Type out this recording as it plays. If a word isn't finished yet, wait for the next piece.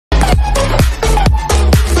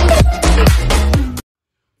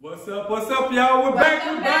What's up, y'all? We're back.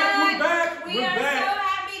 We are so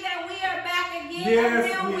happy that we are back again.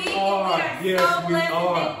 Yes, a real we week. are. And we are so blessed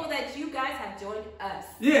and thankful that you guys have joined us.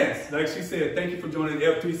 Yes, like she said, thank you for joining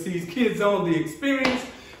F3C's KidZone, the experience.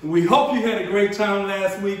 We hope you had a great time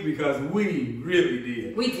last week because we really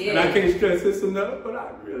did. We did. And I can't stress this enough, but I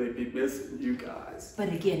really be missing you guys. But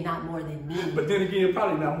again, not more than me. But then again,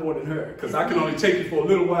 probably not more than her because I can only take you for a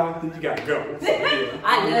little while, then you got to go. So, yeah,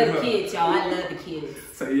 I love the kids, y'all. I love the kids.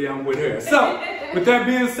 So yeah, I'm with her. So, with that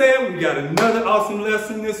being said, we got another awesome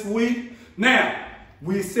lesson this week. Now,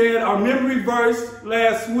 we said our memory verse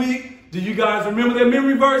last week. Do you guys remember that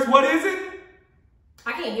memory verse? What is it?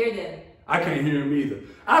 I can't hear them. I can't hear him either.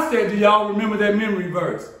 I said, do y'all remember that memory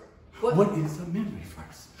verse? What is the memory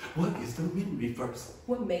verse? What is the memory verse?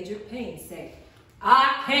 What Major Payne say?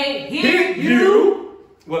 I can't hear you.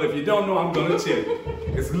 Well, if you don't know, I'm going to tell you.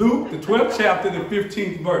 It's Luke, the 12th chapter, the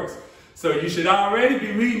 15th verse. So you should already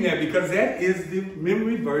be reading that because that is the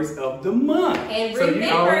memory verse of the month. And so remember,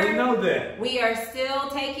 you already know that. We are still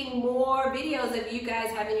taking more videos of you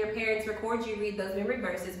guys having your parents record you read those memory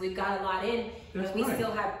verses. We've got a lot in. That's and we right.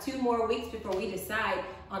 still have 2 more weeks before we decide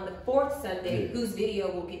on the 4th Sunday whose video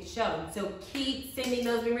will get shown. So keep sending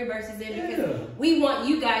those memory verses in because we want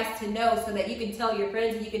you guys to know so that you can tell your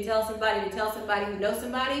friends and you can tell somebody to tell somebody who knows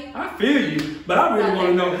somebody. I feel you, but I really want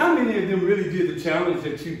to know how many of them really did the challenge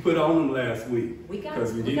that you put on them last week.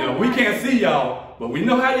 Because we can't see y'all, but we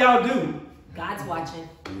know how y'all do. God's watching.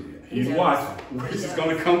 Yeah, he's watching. We're just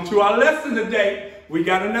going to come to our lesson today. We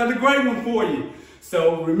got another great one for you.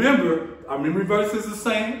 So remember, our memory verse is the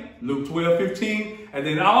same, Luke 12:15. And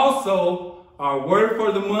then also, our word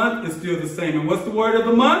for the month is still the same. And what's the word of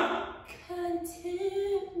the month?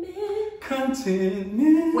 Contentment.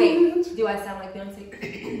 Contentment. Wait, do I sound like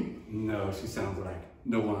Beyonce? No, she sounds like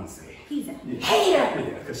Nuance. He's a hater. hater.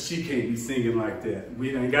 Yeah, because she can't be singing like that.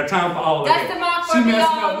 We ain't got time for all of Dust that. them off for She me,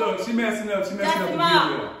 messing y'all. up. Look, she messing up. She messing up the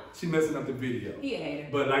video. She messing up the video. He a hater.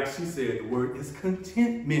 But like she said, the word is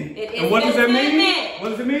contentment. It is and what does that mean? contentment. What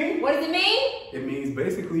does it mean? What does it mean? It means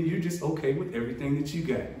basically you're just okay with everything that you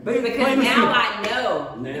got. Because now I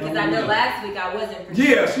know. Because I know last week I wasn't for sure.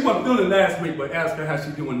 Yeah, she wasn't feeling last week, but ask her how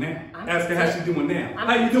she doing now. Ask her how she doing now.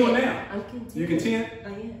 How you doing now? I'm content. You content? I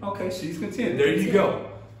am. Okay, she's content. There you go.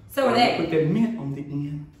 So are they. Put that mint on the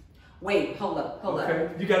end. Wait, hold up. Okay.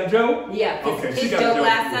 You got a joke? Yeah. Okay, his joke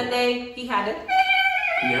last Sunday, he had to.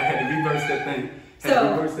 Yeah, I had to reverse that thing.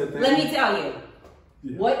 Let me tell you.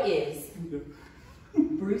 Yeah. What is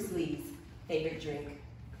Bruce Lee's favorite drink?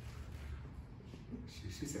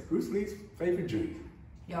 She said Bruce Lee's favorite drink.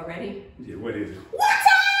 Y'all ready? Yeah, what is it? Water!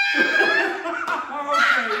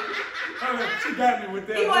 Okay. She got me with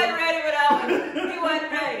that. He wasn't ready with that one. He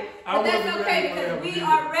wasn't ready. But that's okay because we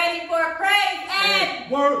are ready for praise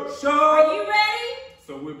and worship. Are you ready?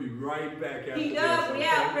 So we'll be right back after He this. does. We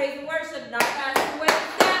have praise and worship. Not Pastor Wayne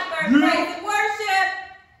Stafford. Praise and worship.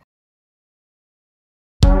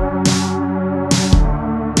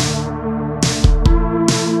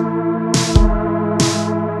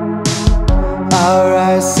 Our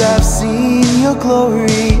eyes have seen your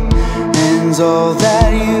glory and all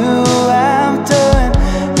that you have done,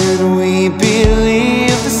 and we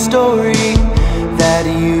believe the story that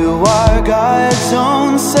you are God's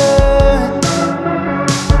own Son.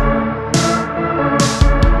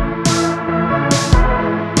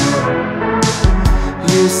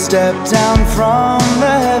 You stepped down from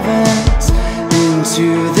the heavens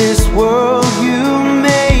into this world you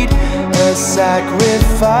made, a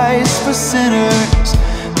sacrifice for sinners.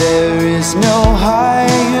 There is no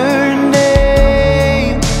higher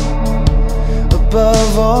name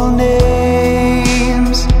above all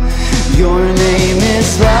names. Your name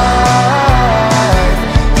is life.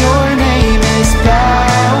 Your name is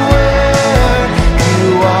power.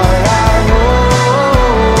 You are our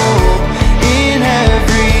hope in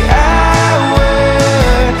every hour.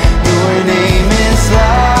 Your name is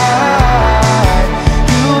life.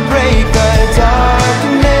 You break the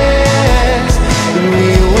darkness, and we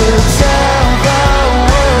will tell the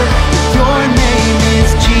world that your name is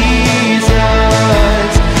Jesus.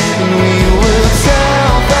 And we will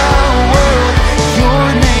tell the world your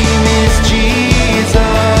name is Jesus.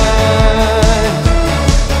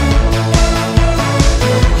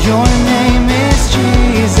 Your name is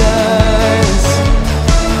Jesus.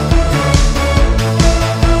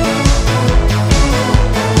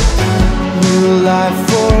 New life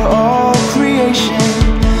for all creation,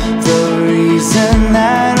 the reason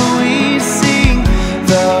that we sing,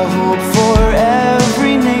 the hope for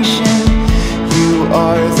every nation. You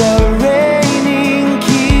are the reigning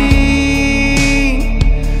King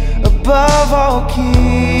above all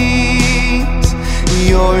kings.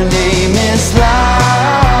 Your name is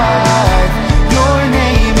life. Your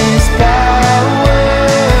name is power.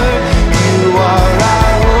 You are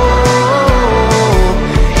our hope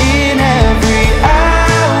in every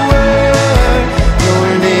hour. Your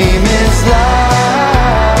name is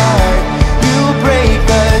light. You break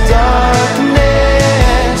the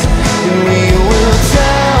darkness, and we will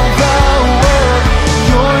tell the world.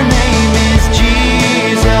 Your name is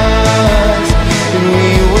Jesus, and we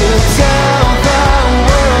will tell the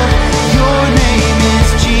world. Your name is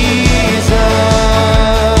Jesus.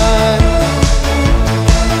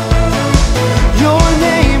 Your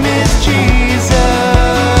name is Jesus.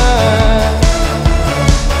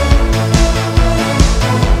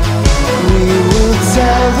 We will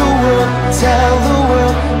tell the world, tell the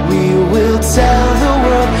world. We will tell the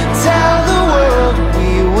world, tell the world.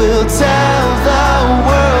 We will tell the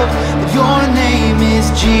world that your name is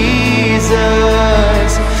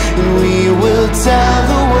Jesus. And we will tell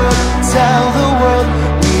the world, tell the world.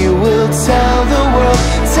 We will tell the world,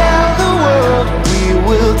 tell the world. We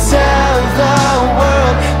will tell the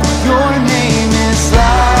world that your name is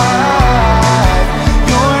life.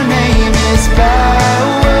 Your name is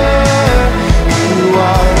power. You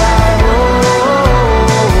are our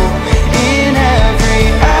hope in every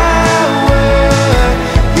hour.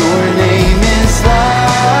 Your name is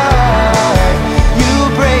light. You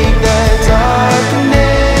break the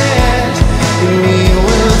darkness, and we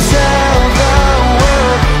will tell the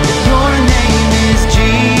world that your name is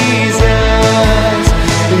Jesus.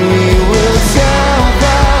 And we will tell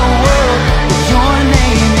the world that your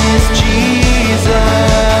name is Jesus.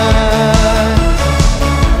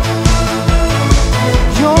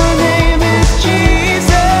 Your name is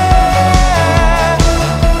Jesus.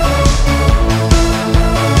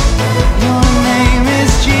 Your name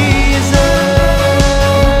is Jesus.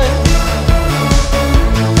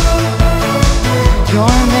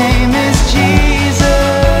 Your name is Jesus.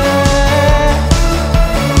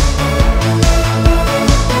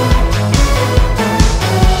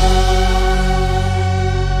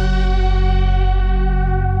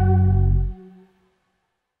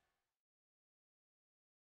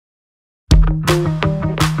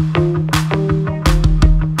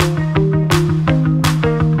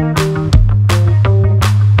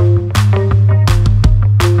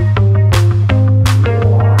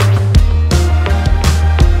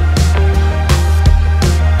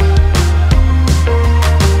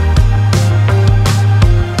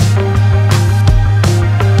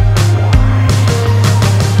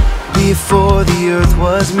 Before the earth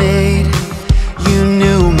was made, you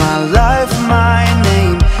knew my life, my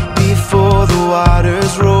name. Before the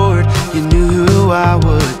waters roared, you knew who I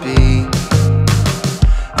would be.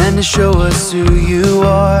 And to show us who you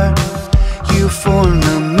are, you formed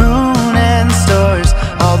the moon and stars,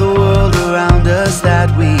 all the world around us that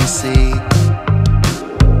we see.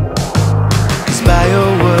 'Cause by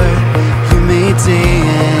your word, you made day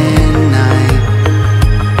and night,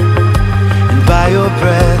 and by your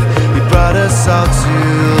breath, you brought us all to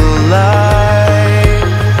life.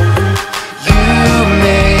 You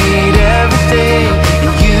made everything,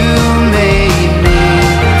 and you made me,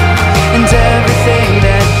 and everything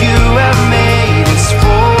that you have made is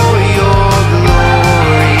for your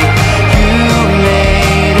glory. You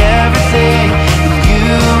made everything, and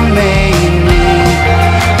you made me.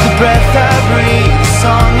 The breath I breathe, the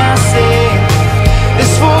song I sing,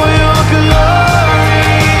 is for your glory.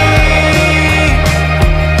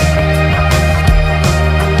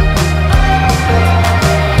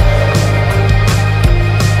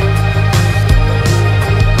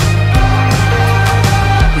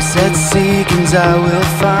 Said seekings I will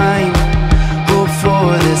find hope for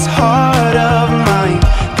this heart of mine.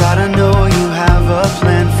 God, I know you have a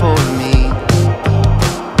plan for me.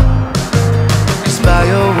 'Cause by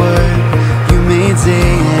your word, you made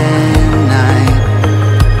day and night,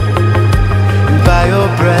 and by your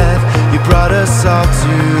breath, you brought us all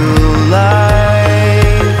to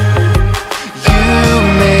life. You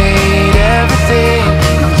made everything,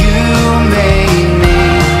 and you made me,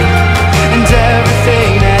 and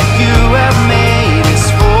everything that you have made is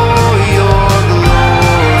for your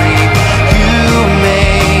glory. You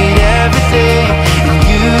made everything, and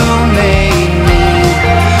you made me.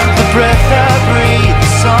 The breath I breathe, the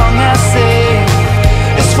song I sing,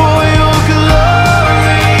 is for your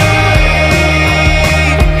glory.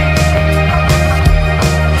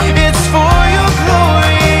 It's for your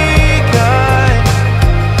glory, God.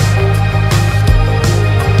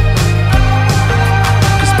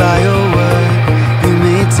 'Cause by your word, you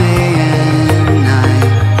made day and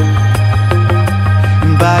night,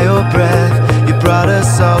 and by your breath, you brought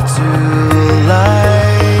us all to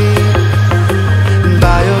life. And by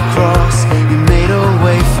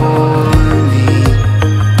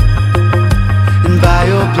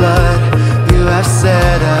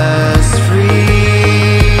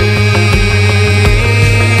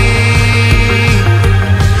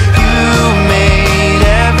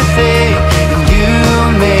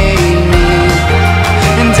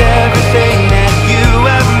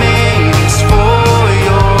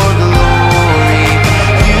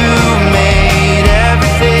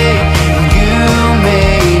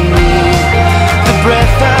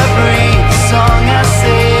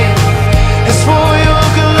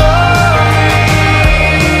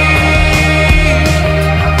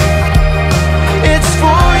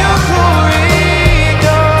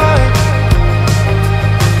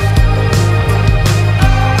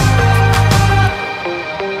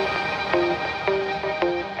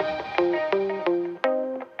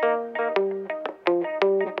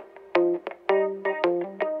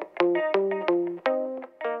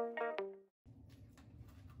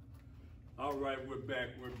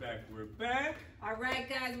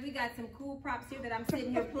we got some cool props here that I'm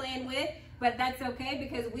sitting here playing with, but that's okay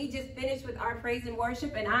because we just finished with our praise and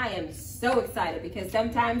worship, and I am so excited because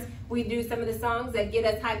sometimes we do some of the songs that get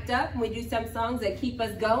us hyped up, and we do some songs that keep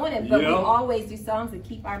us going, but we always do songs that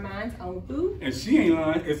keep our minds on who? And she ain't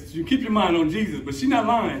lying. You keep your mind on Jesus, but she not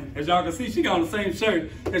lying. As y'all can see, she got on the same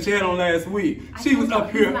shirt that she had on last week. She was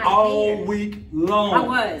up here all week long. I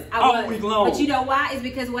was. All week long. But you know why? It's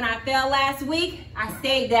because when I fell last week, I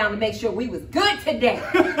stayed down to make sure we was good today.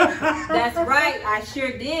 That's right. I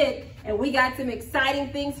sure did. And we got some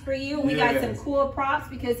exciting things for you. We got some cool props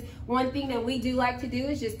because one thing that we do like to do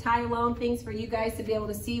is just tie along things for you guys to be able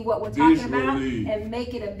to see what we're talking about and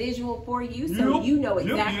make it a visual for you so you know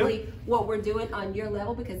exactly what we're doing on your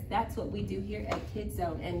level because that's what we do here at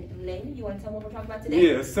KidZone. And Lane, you want to tell them what we're talking about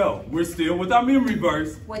today? Yeah, so we're still with our memory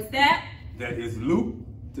verse. What's that? That is Luke,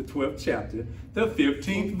 the 12th chapter, the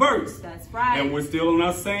 15th verse. That's right. And we're still on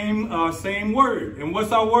our same word. And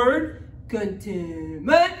what's our word?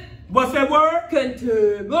 Contentment. What's that word?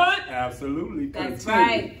 Contentment. Absolutely. That's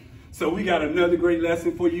right. So we got another great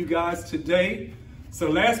lesson for you guys today. So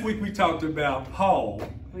last week we talked about Paul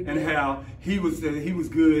and how he was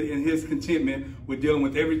good in his contentment with dealing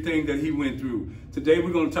with everything that he went through. Today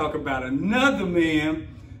we're going to talk about another man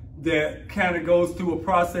that kind of goes through a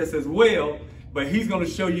process as well, but he's going to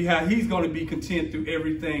show you how he's going to be content through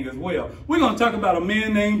everything as well. We're going to talk about a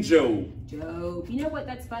man named Job. Job. You know what?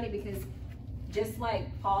 That's funny because just like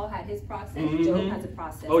Paul had his process, Job has a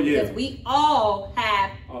process. Oh, yeah. Because we all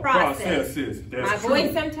have processes. That's my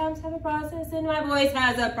voice sometimes has a process, and my voice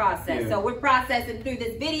has a process. Yeah. So we're processing through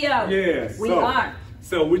this video. Yes. We are.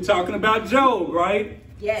 So we're talking about Job, right?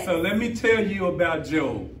 Yes. So let me tell you about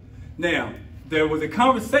Job. Now, there was a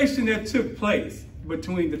conversation that took place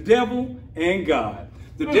between the devil and God.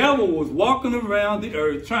 The devil was walking around the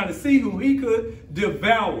earth trying to see who he could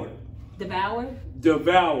devour. Devour?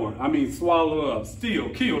 Devour. I mean, swallow up, steal,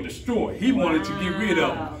 kill, destroy. He wanted to get rid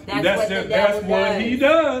of them. That's what he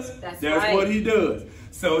does. That's what he does.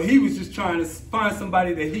 So he was just trying to find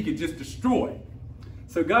somebody that he could just destroy.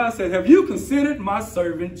 So God said, have you considered my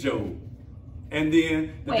servant Job? And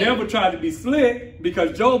then the devil tried to be slick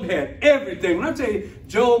because Job had everything. When I tell you,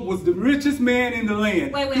 Job was the richest man in the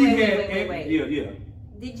land. Wait. Yeah.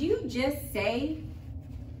 Did you just say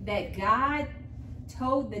that God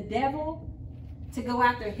told the devil to go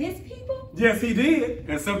after his people? Yes, he did.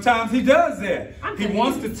 And sometimes he does that. He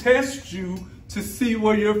wants to test you to see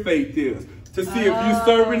where your faith is. To see if you're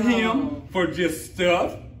serving him for just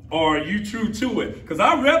stuff or are you true to it. Because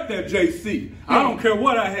I rep that JC. I don't care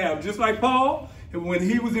what I have. Just like Paul, when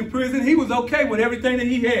he was in prison, he was okay with everything that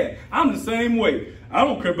he had. I'm the same way. I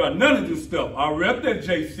don't care about none of this stuff. I rep that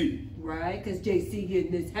JC. Right, because JC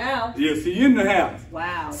in this house. Yes, he in the house.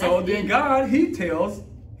 Wow. So then God, he tells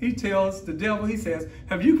the devil, he says,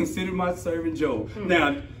 have you considered my servant Job?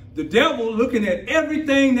 Now, the devil looking at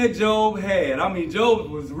everything that Job had. I mean, Job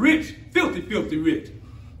was rich, filthy rich.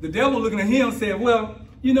 The devil looking at him said, well,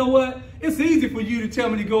 you know what? It's easy for you to tell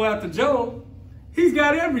me to go after Job. He's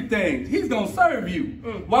got everything. He's going to serve you.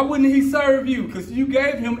 Why wouldn't he serve you? Because you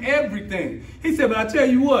gave him everything. He said, but I tell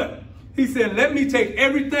you what. He said, let me take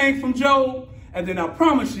everything from Job, and then I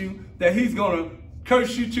promise you that he's going to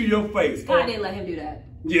curse you to your face. God didn't let him do that.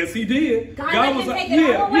 Yes, he did. God was like,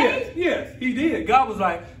 yes, he did.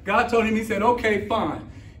 God told him, he said, okay,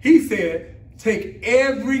 fine. He said, take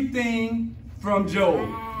everything from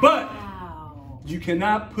Job, but you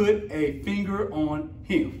cannot put a finger on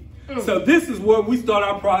him. So this is where we start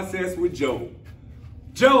our process with Job.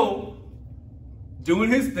 Job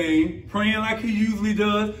doing his thing, praying like he usually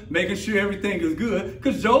does, making sure everything is good,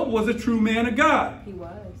 because Job was a true man of God. He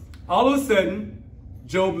was. All of a sudden,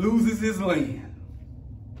 Job loses his land.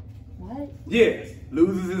 What? Yes,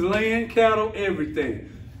 loses his land, cattle, everything.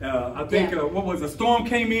 I think, a storm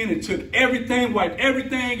came in and took everything, wiped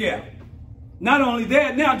everything out. Not only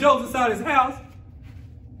that, now Job's inside his house.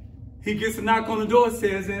 He gets a knock on the door,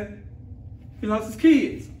 says that he lost his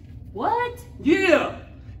kids. What? Yeah.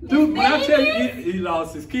 Dude, when I tell you, he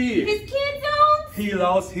lost his kids. His kids on? He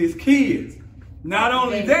lost his kids. Not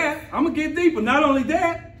only that, I'm going to get deeper. Not only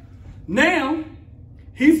that, now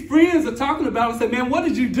his friends are talking about him and say, man, what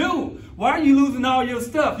did you do? Why are you losing all your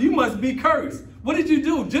stuff? You must be cursed. What did you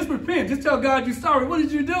do? Just repent. Just tell God you're sorry. What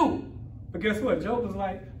did you do? But guess what? Job was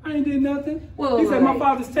like, I ain't did nothing. He said, my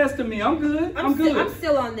father's testing me. I'm good. I'm good. I'm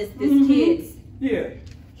still on this kids. Yeah.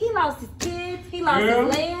 He lost his kids. He lost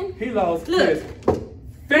his land. He lost his family.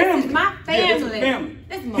 This is my family. Yeah, this is family.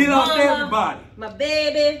 This is my he mama, lost everybody. My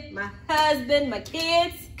baby, my husband, my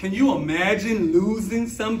kids. Can you imagine losing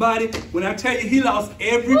somebody? When I tell you he lost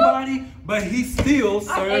everybody, but he still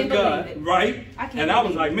served God, right? And I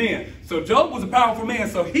was like, man, so Job was a powerful man,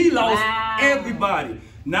 so he lost everybody.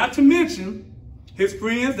 Not to mention, his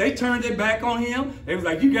friends, they turned their back on him. They was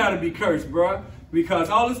like, you gotta be cursed, bro. Because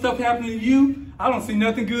all this stuff happening to you, I don't see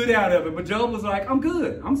nothing good out of it. But Job was like, I'm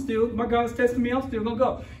good. I'm still, my God's testing me, I'm still gonna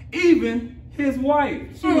go. Even his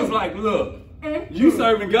wife, she was like, look, you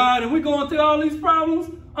serving God and we're going through all these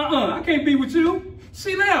problems? I can't be with you.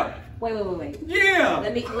 She left. Wait. Yeah.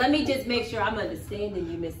 Let me just make sure I'm understanding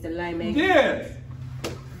you, Mr. Layman. Yes.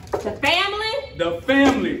 The family.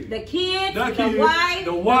 The kids. the wife.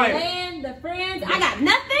 The wife. The land. The friends. I got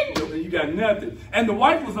nothing. You got nothing. And the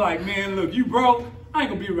wife was like, man, look, you broke. I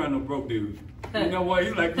ain't gonna be around no broke dude. You know what?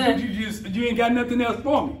 He's like, you ain't got nothing else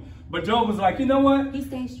for me. But Job was like, you know what? He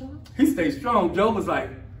stayed strong. He stayed strong. Job was like,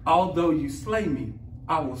 although you slay me,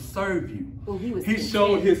 I will serve you. Ooh, he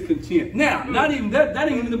showed his content. Now, not even that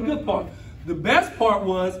ain't even the good part. The best part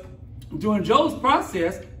was, during Job's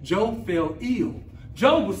process, Job fell ill.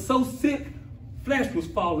 Job was so sick, flesh was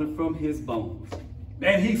falling from his bones.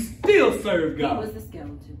 And he still served God. He was the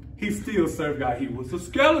skeleton. He still served God. He was a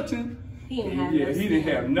skeleton. He didn't have no skin. He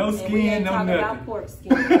didn't have no skin, no nothing. About pork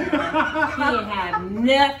skin. He didn't have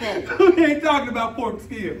nothing. We ain't talking about pork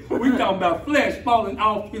skin. We talking about flesh falling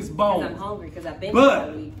off his bones. I'm hungry because I've been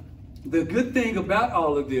But the good thing about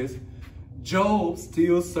all of this, Job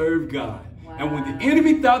still served God. Wow. And when the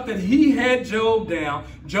enemy thought that he had Job down,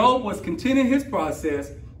 Job was continuing his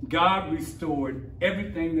process. God restored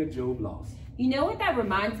everything that Job lost. You know what that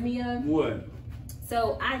reminds me of? What?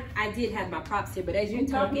 So I did have my props here, but as you're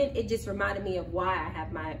talking, it just reminded me of why I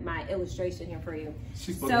have my illustration here for you.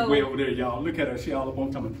 She's supposed to be way over there, y'all. Look at her. She all up on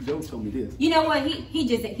time. Joe told me this. You know what? He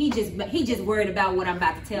just worried about what I'm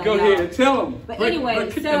about to tell y'all. Go ahead, tell him. But anyway,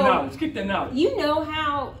 kick that knowledge. You know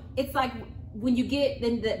how it's like when you get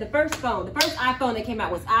the first iPhone that came out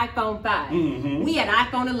was iPhone 5. Mm-hmm. We had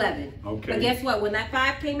iPhone 11. Okay. But guess what? When that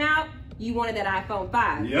 5 came out, you wanted that iPhone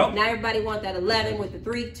 5. Yep. Now everybody wants that 11 with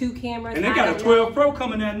the 2 cameras. And they got a 12 Pro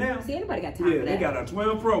coming out now. See, anybody got time for that. Yeah, they got a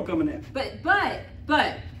 12 Pro coming out.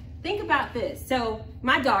 But think about this. So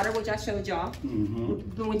my daughter, which I showed y'all,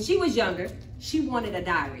 when she was younger, she wanted a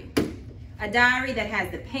diary. A diary that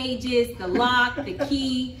has the pages, the lock, the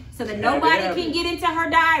key, so that nobody can get into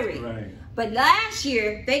her diary. Right. But last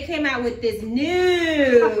year, they came out with this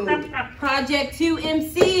new Project 2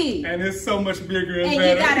 MC. And it's so much bigger and better.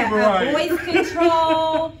 And you got a voice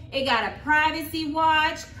control. It got a privacy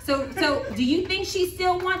watch. So do you think she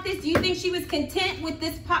still wants this? Do you think she was content with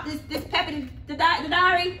this pep in the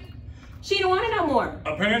diary? She didn't want it no more.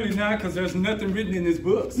 Apparently not, because there's nothing written in this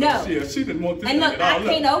book. So no. She didn't want this. And look, I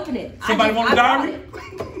can't open it. Somebody want a diary?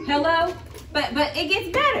 Hello? But it gets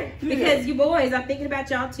better because you boys, I'm thinking about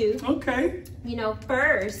y'all too. Okay. You know,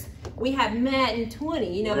 first we have Madden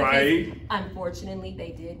 20. You know, right? Unfortunately, they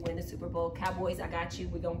did win the Super Bowl. Cowboys, I got you.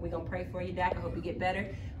 We're gonna pray for you, Dak. I hope you get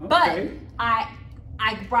better. Okay. But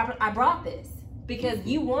I brought this because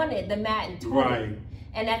you wanted the Madden 20, right?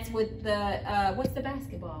 And that's with the what's the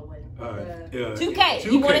basketball one? 2K.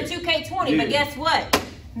 You wanted 2K20, but guess what?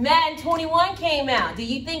 Madden 21 came out. Do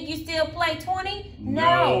you think you still play 20?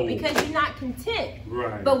 No, because you're not content.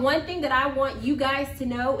 Right. But one thing that I want you guys to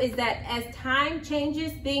know is that as time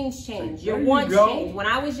changes, things change. Your wants change. When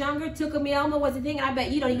I was younger, Tickle Me Elmo was a thing, and I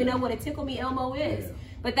bet you don't even know what a Tickle Me Elmo is. Yeah.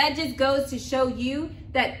 But that just goes to show you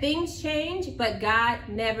that things change, but God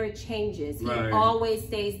never changes. He always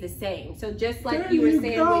stays the same. So just like you were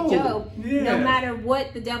saying with Job, no matter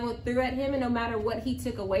what the devil threw at him and no matter what he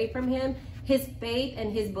took away from him, his faith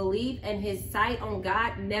and his belief and his sight on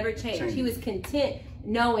God never changed. He was content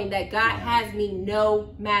knowing that God has me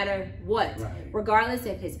no matter what. Regardless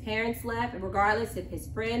if his parents left, and regardless if his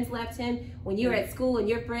friends left him. When you're at school and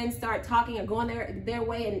your friends start talking or going their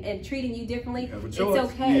way and treating you differently, it's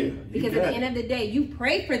okay. Because at the end of the day, you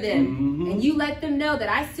pray for them and you let them know that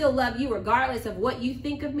I still love you regardless of what you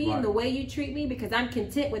think of me and the way you treat me, because I'm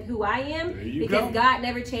content with who I am, because God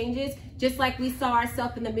never changes. Just like we saw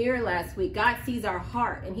ourselves in the mirror last week, God sees our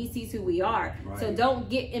heart and he sees who we are. So don't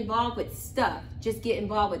get involved with stuff. Just get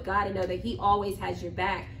involved with God and know that he always has your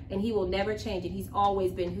back and he will never change, and he's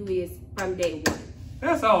always been who he is from day one.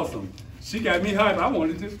 That's awesome. She got me hyped. I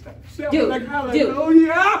wanted to shout like, dude. Oh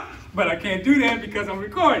yeah, but I can't do that because I'm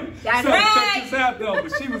recording. That's so right. Check this out though,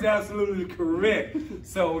 but she was absolutely correct.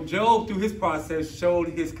 So Job, through his process, showed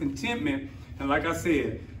his contentment, and like I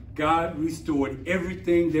said, God restored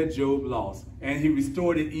everything that Job lost, and he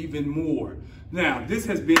restored it even more. Now, this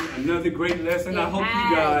has been another great lesson. I hope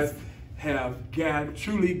you guys have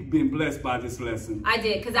truly been blessed by this lesson. I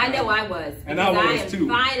did, because I know I was. And I was am too.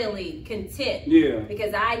 Finally content. Yeah.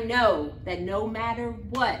 Because I know that no matter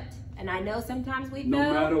what, and I know sometimes we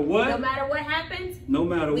No matter what. no matter what happens, No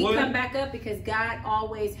matter we what. come back up because God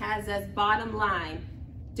always has us. Bottom line,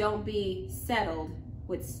 don't be settled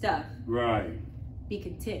with stuff. Right. Be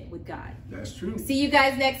content with God. That's true. See you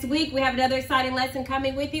guys next week. We have another exciting lesson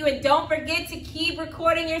coming with you. And don't forget to keep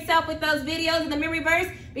recording yourself with those videos in the memory verse,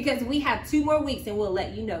 because we have 2 more weeks and we'll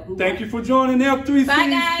let you know who Thank won. you for joining F3C's Bye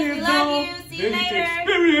guys. KidZone. We love you. See you later.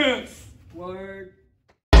 Experience. Word.